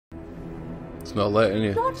It's not letting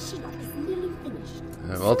you. Lord Shinnok is nearly finished.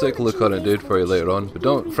 I'll take a look on it, dude, for you later on. But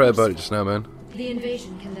don't fret about it just now, man. The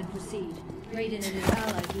invasion can then proceed. Raiden and his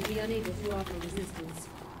allies will be unable to offer resistance.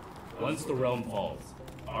 Once the realm falls,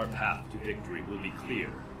 our path to victory will be clear.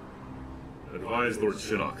 Advise Lord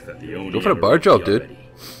Shinnok that the only Go for a bar job, dude.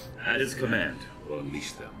 At his command, will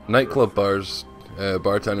unleash them. Nightclub bars,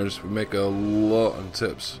 bartenders would make a lot on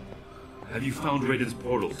tips. Have you found Raiden's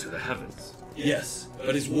portal to the heavens? Yes,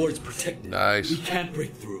 but his ward's protected. Nice. We can't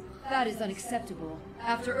break through. That is unacceptable.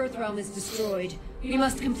 After Earthrealm is destroyed, we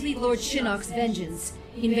must complete Lord Shinnok's vengeance,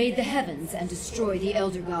 invade the heavens, and destroy the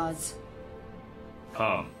Elder Gods.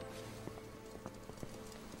 Come.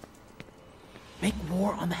 Make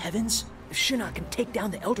war on the heavens? If Shinnok can take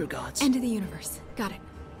down the Elder Gods. End of the universe. Got it.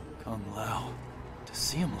 Kung Lao, to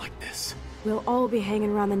see him like this. We'll all be hanging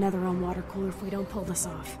around the Netherrealm water cooler if we don't pull this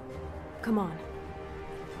off. Come on.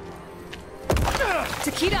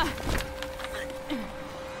 Takeda!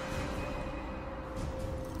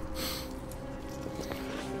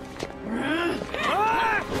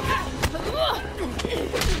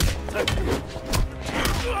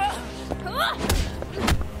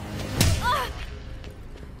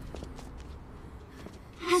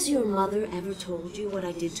 Has your mother ever told you what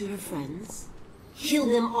I did to her friends? Kill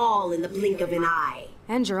them all in the blink of an eye.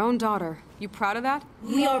 And your own daughter. You proud of that?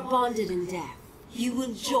 We are bonded in death. You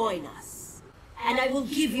will join us. And I will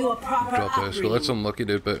give you a proper Drop this. Well, upbringing. that's unlucky,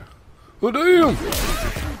 dude, but... Oh, damn!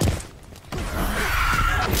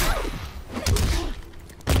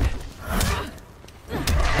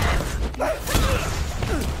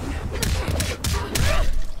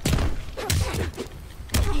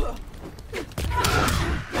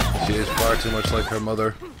 She is far too much like her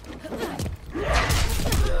mother.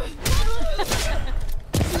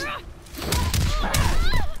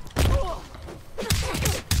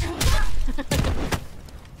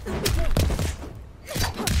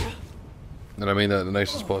 And I mean that in the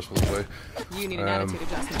nicest possible way. You need an attitude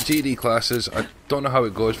adjustment. GD classes, I don't know how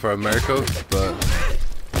it goes for America, but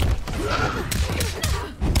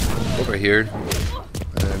over here,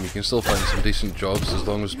 you can still find some decent jobs as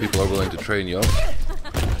long as people are willing to train you up.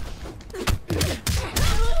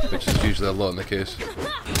 Which is usually a lot in the case.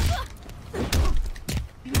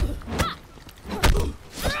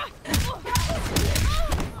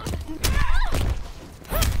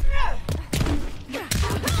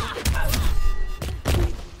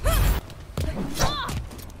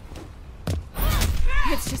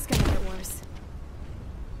 It's just gonna get worse.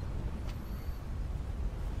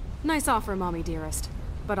 Nice offer, Mommy dearest,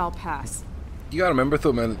 but I'll pass. You gotta remember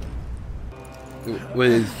though, man,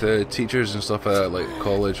 with teachers and stuff at like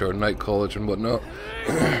college or night college and whatnot,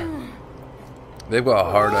 they've got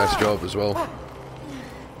a hard ass job as well.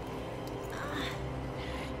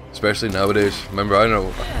 Especially nowadays. Remember, I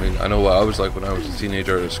know what I was like when I was a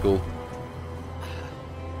teenager at school.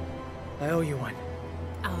 I owe you one.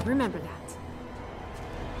 I'll remember that.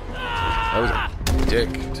 I was a dick,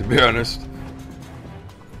 to be honest.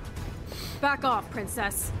 Back off,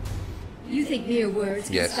 princess. You think mere words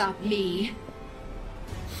can Yes. stop me?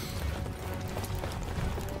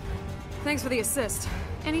 Thanks for the assist.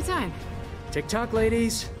 Anytime. TikTok,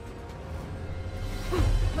 ladies.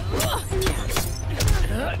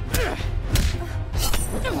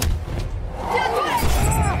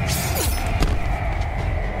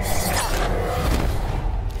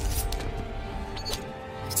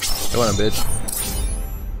 Come on, bitch.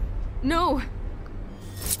 No!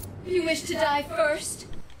 You wish to die first?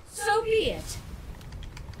 So be it.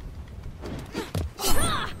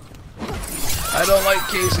 I don't like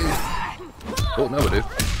Casey. Oh, no, I do.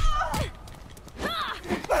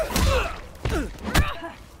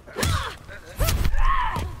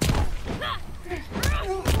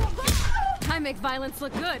 I make violence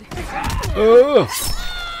look good. Oh!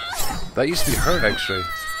 That used to be her X-ray.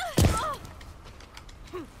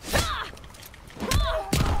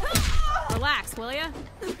 Relax, will ya?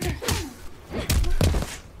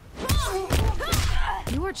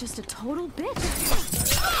 You are just a total bitch.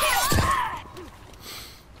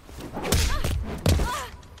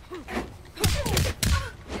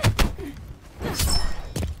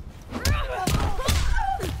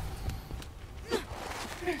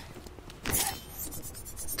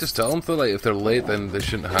 Just tell them though, like, if they're late, then they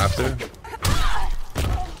shouldn't have to.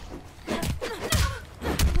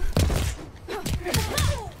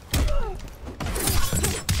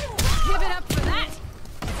 Give it up for that.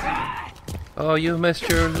 Oh, you missed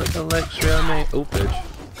your little X-ray on me. Oh, bitch.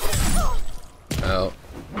 Oh.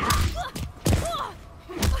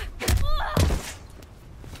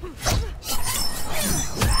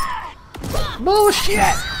 Bullshit!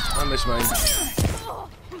 I missed mine.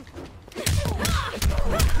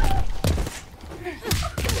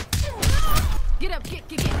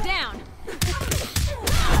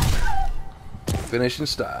 Finishing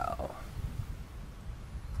style.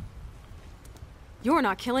 You're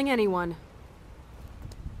not killing anyone.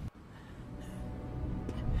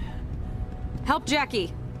 Help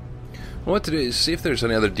Jackie. What to do is see if there's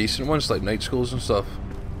any other decent ones like night schools and stuff.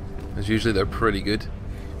 Because usually they're pretty good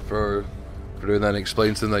for doing that. And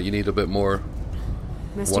explains to them that you need a bit more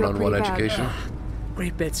one-on-one education.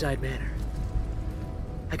 Great bedside manner.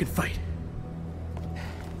 I can fight.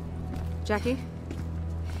 Jackie?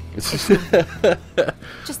 Just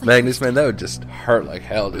like Magnus, man, that would just hurt like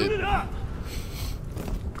hell, dude.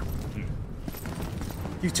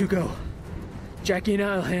 You two go. Jackie and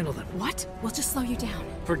I'll handle them. What? We'll just slow you down.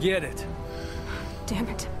 Forget it. Damn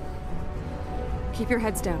it. Keep your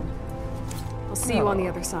heads down. I'll see you on the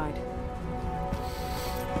other side.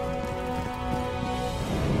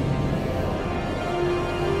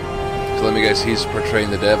 So let me guess, he's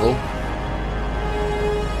portraying the devil.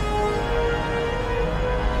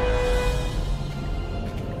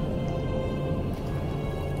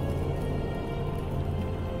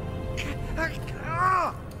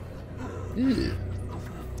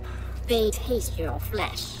 They taste your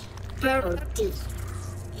flesh, burrow deep.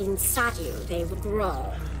 Inside you, they will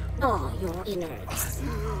grow, all your innards.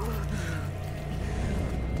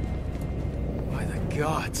 By the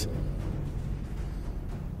gods.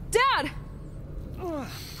 Dad!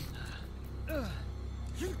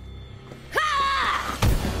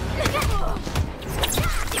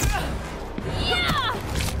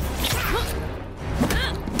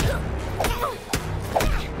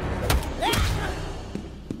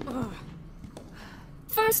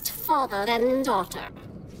 First father, then daughter.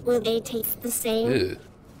 Will they taste the same? Ew.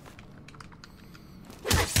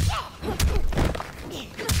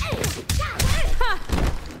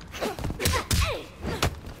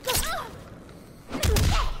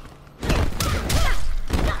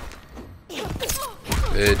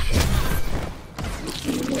 Bitch.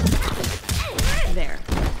 There.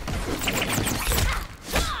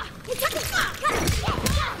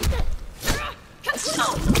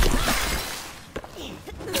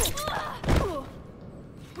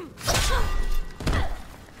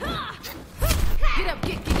 Get up,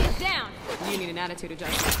 get down! You need an attitude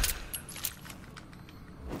adjustment.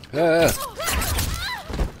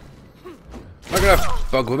 Knock it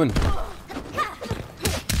off, bug woman.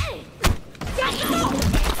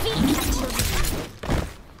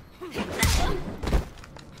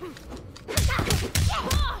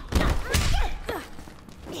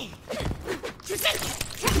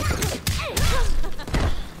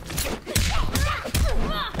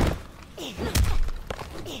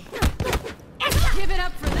 Give it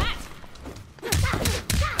up for that!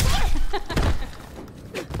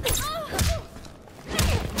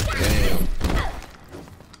 Damn.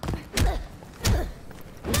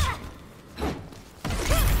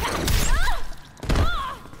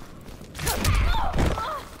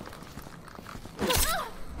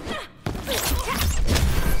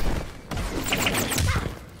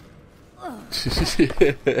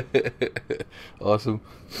 Awesome.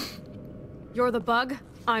 You're the bug,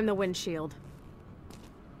 I'm the windshield.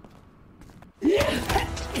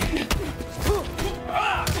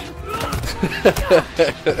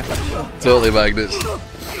 Totally Magnus.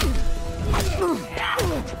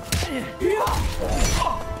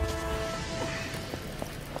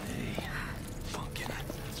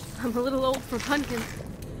 I'm a little old for pumpkin,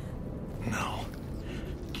 No.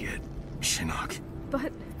 Get Shinnok.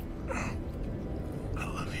 but... I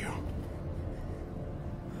love you.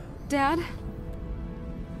 Dad?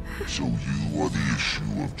 So you are the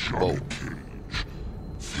issue of Johnny Cage.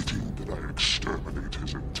 Fitting that I exterminate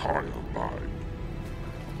his entire line.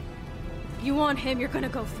 You want him, you're gonna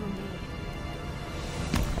go through me.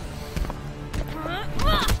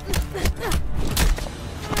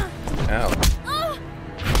 Ow.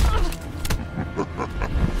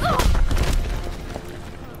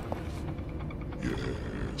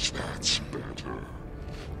 Yes, that's better.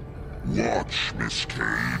 Watch, Miss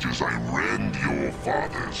Cage, as I rend your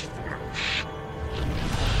father's flesh.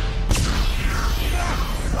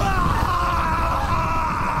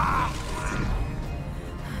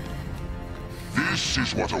 This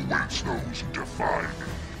is what awaits those who defy me.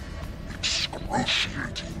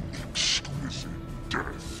 Excruciating, exquisite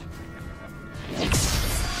death.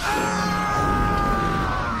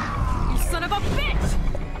 You son of a bitch!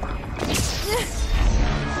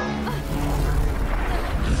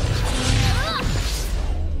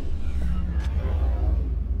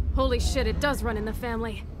 Holy shit, it does run in the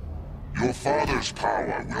family. Your father's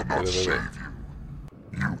power will not save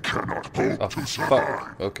you. You cannot hope Oh, to survive.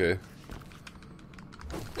 fuck. Okay.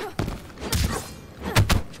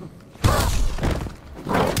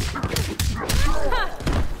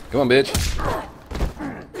 Come on, bitch.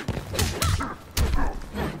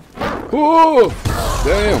 Whoa!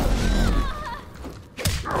 Damn.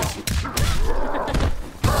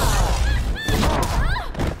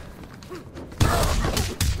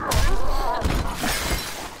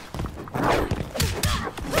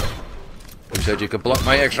 Who said you could block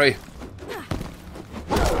my X-ray?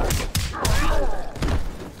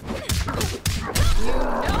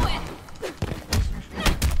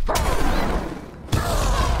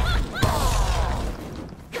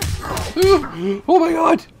 Oh my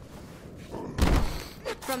god!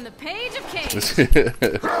 From the page of Cage.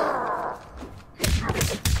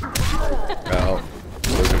 Well,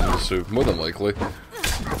 so more than likely.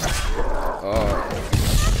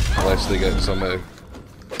 Unless they get some.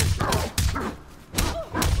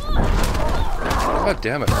 God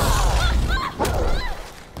damn it!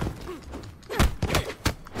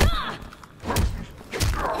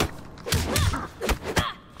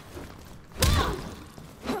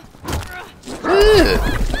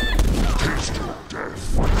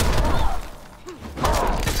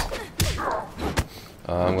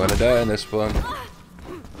 I'm gonna die in this one.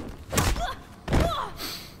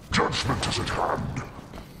 Judgment is at hand.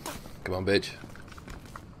 Come on, bitch.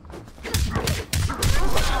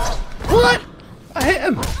 What? I hit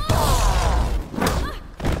him!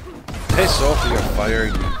 Piss off with your fire,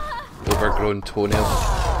 you overgrown toenail.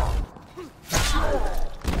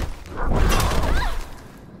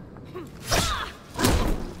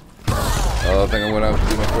 Oh, I think I'm gonna have to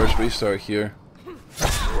do my first restart here.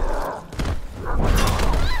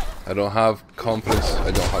 I don't have confidence.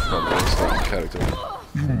 I don't have confidence in that character.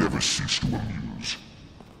 You never cease to amuse.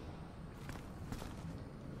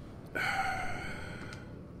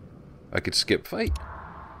 I could skip fight.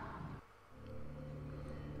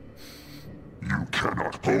 You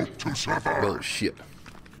cannot hope to survive. Well, shit.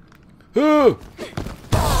 Oh!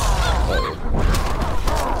 Uh-oh.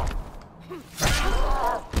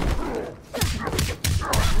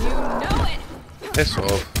 You know it. Piss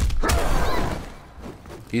off.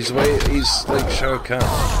 He's like Shao Kahn.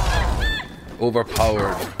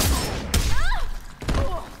 Overpowered.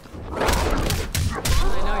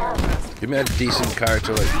 Give me a decent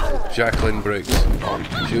character like Jacqueline Briggs.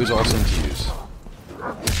 She was awesome to use.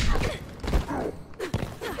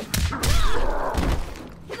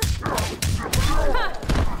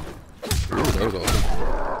 Ooh, that was awesome.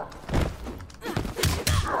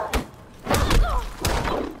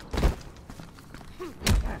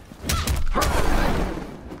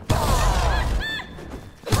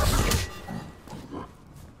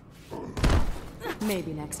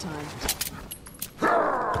 Maybe next time.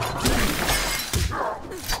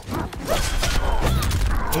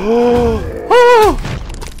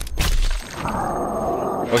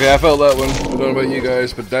 Okay, I felt that one. I don't know about you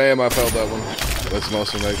guys, but damn, I felt that one. That's an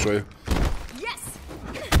awesome X-ray. Yes.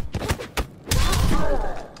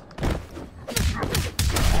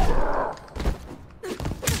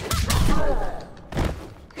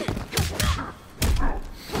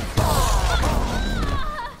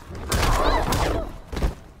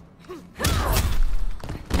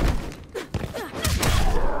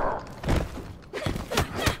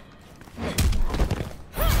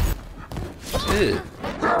 Ew.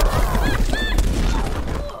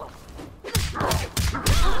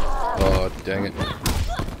 Oh, dang it.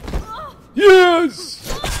 Yes!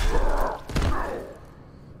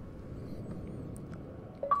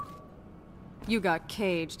 You got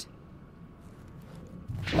caged.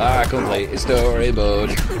 Complete story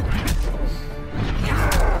mode.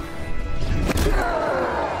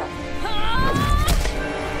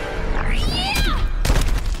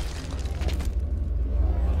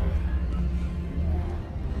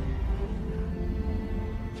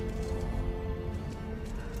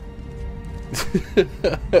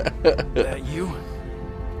 That you?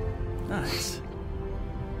 Nice.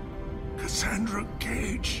 Cassandra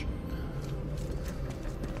Cage.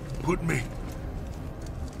 Put me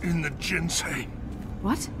in the Jinsei.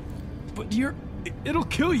 What? But it'll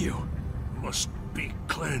kill you. Must be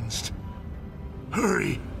cleansed.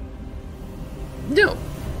 Hurry. No.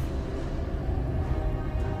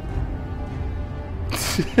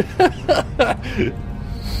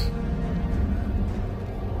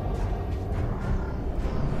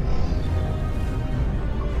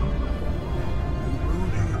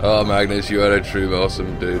 Oh, Magnus, you are a true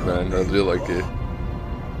awesome dude, man. I do like you.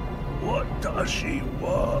 Watashi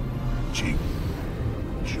wa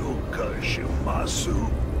Joka Shimasu.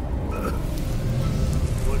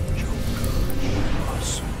 What Joka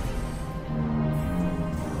Shimasu?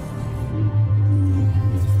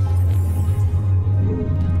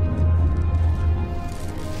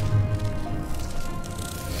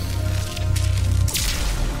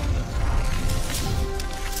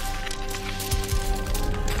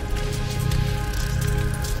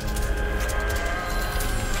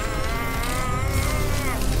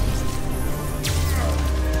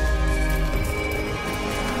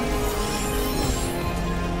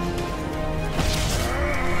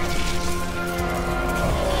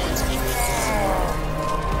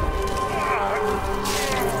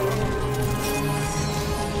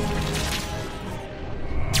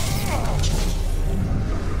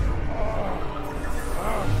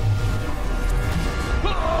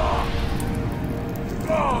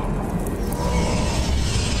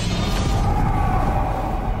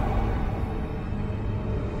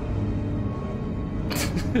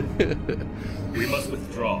 We must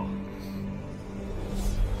withdraw.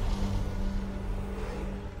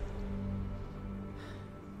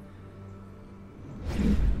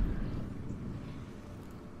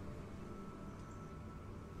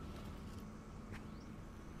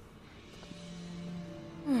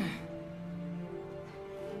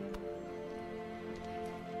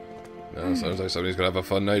 No, sounds like somebody's gonna have a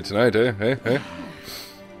fun night tonight, eh? Hey, hey.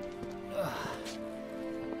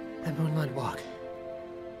 That moonlight walk.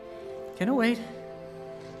 Can it wait?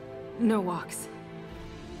 No walks.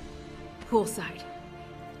 Poolside.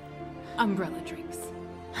 Umbrella drinks.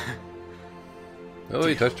 Oh,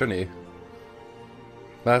 he touched her knee.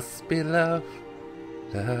 Must be love,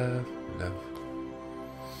 love, love.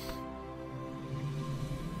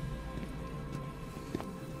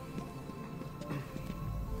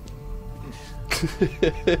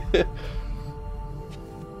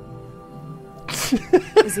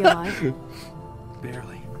 Is he alive?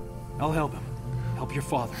 Barely. I'll help him. Help your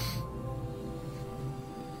father.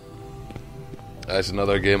 That's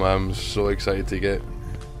another game I'm so excited to get.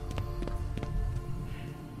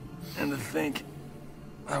 And to think,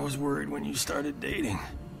 I was worried when you started dating.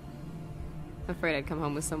 Afraid I'd come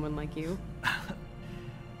home with someone like you.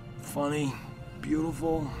 Funny,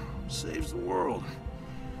 beautiful, saves the world.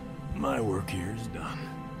 My work here is done.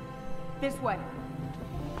 This way.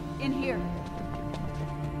 In here.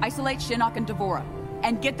 Isolate Shinnok and Devora.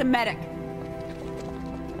 And get the medic.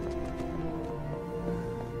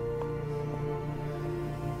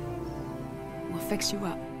 We'll fix you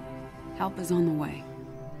up. Help is on the way.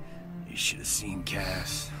 You should have seen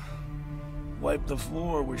Cass. Wipe the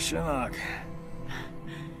floor with Shinnok.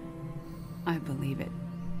 I believe it.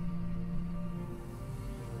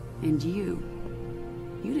 And you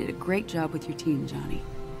did a great job with your team, Johnny.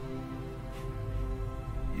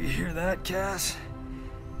 You hear that, Cass?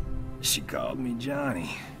 She called me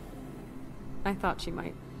Johnny. I thought she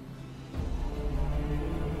might.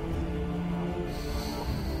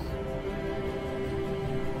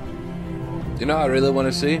 You know what I really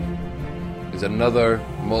want to see? Is another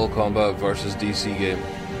Mortal Kombat versus DC game.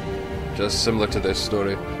 Just similar to this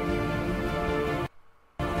story.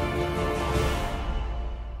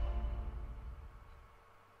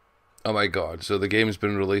 Oh my god, so the game's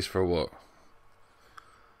been released for what?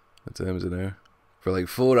 What time is it now? For like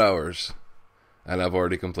 4 hours. And I've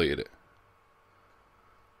already completed it.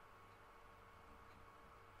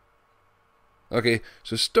 Okay,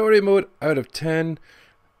 so story mode out of 10.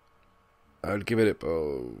 I would give it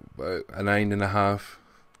about a 9.5.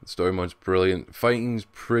 The story mode's brilliant. Fighting's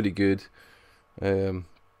pretty good.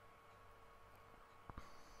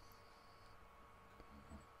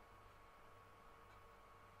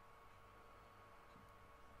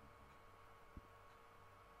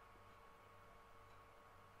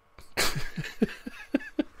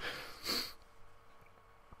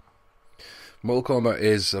 Mortal Kombat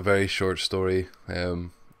is a very short story,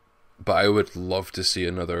 but I would love to see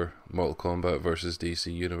another Mortal Kombat versus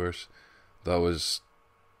DC universe. That was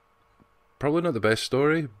probably not the best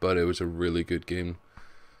story, but it was a really good game,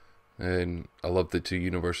 and I love the two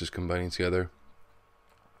universes combining together.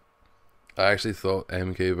 I actually thought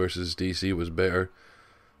MK versus DC was better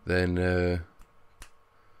than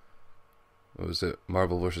what was it,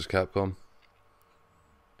 Marvel versus Capcom.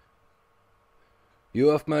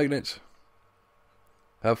 You off, Magnets?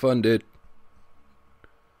 Have fun, dude.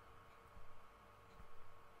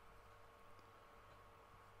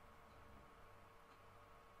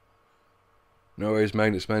 No worries,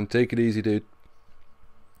 Magnets, man. Take it easy, dude.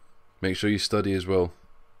 Make sure you study as well.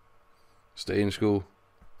 Stay in school.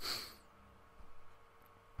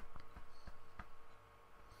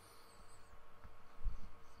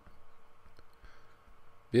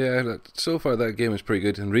 Yeah, so far that game is pretty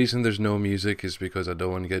good. And the reason there's no music is because I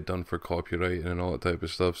don't want to get done for copyright and all that type of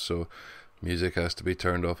stuff. So music has to be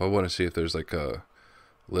turned off. I want to see if there's like a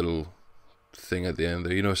little thing at the end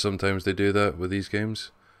there. You know, sometimes they do that with these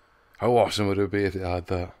games. How awesome would it be if they had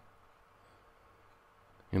that?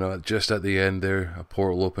 You know, just at the end there, a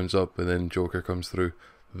portal opens up and then Joker comes through.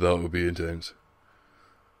 That would be intense.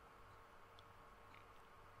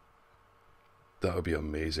 That would be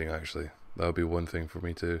amazing, actually. That would be one thing for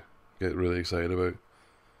me to get really excited about.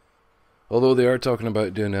 Although they are talking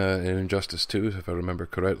about doing an Injustice 2, if I remember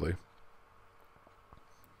correctly.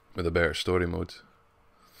 With a better story mode.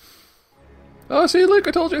 Oh, see, look,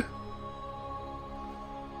 I told you!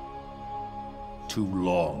 Too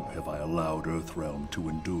long have I allowed Earthrealm to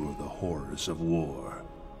endure the horrors of war.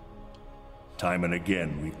 Time and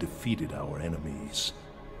again we've defeated our enemies,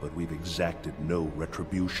 but we've exacted no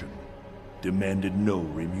retribution. Demanded no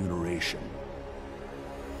remuneration.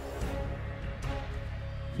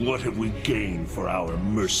 What have we gained for our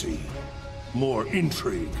mercy? More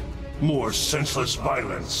intrigue, more senseless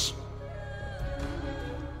violence.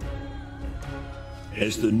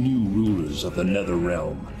 As the new rulers of the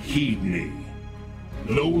Netherrealm, heed me.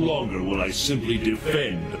 No longer will I simply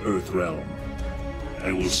defend Earthrealm.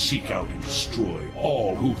 I will seek out and destroy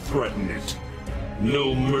all who threaten it.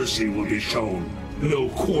 No mercy will be shown, no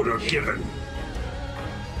quarter given.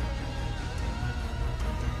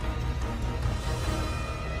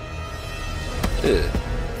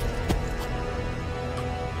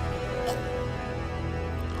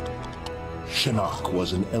 Shinnok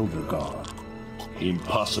was an Elder God.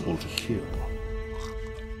 Impossible to kill.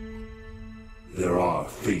 There are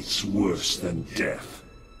fates worse than death.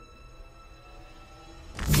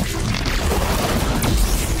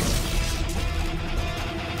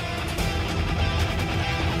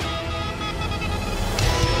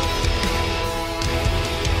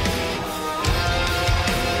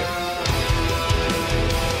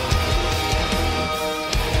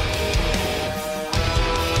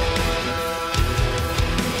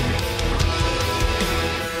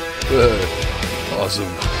 Awesome.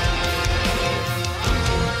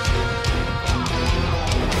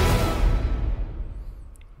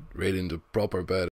 Right into proper bed.